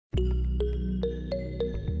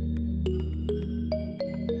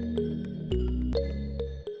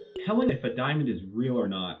Telling if a diamond is real or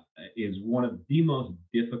not is one of the most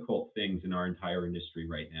difficult things in our entire industry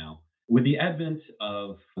right now. With the advent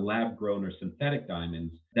of lab grown or synthetic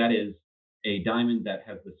diamonds, that is, a diamond that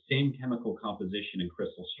has the same chemical composition and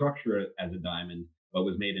crystal structure as a diamond, but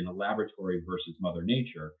was made in a laboratory versus Mother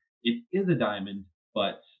Nature, it is a diamond,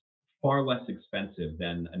 but far less expensive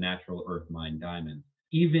than a natural earth mined diamond.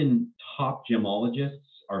 Even top gemologists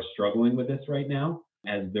are struggling with this right now,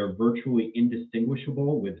 as they're virtually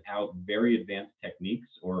indistinguishable without very advanced techniques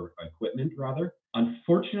or equipment, rather.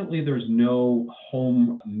 Unfortunately, there's no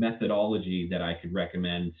home methodology that I could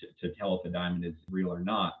recommend to tell if a diamond is real or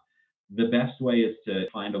not. The best way is to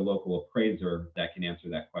find a local appraiser that can answer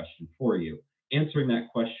that question for you. Answering that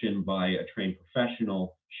question by a trained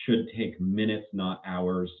professional should take minutes, not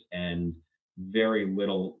hours, and very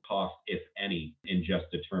little cost, if any, in just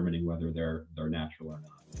determining whether they're natural or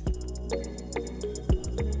not.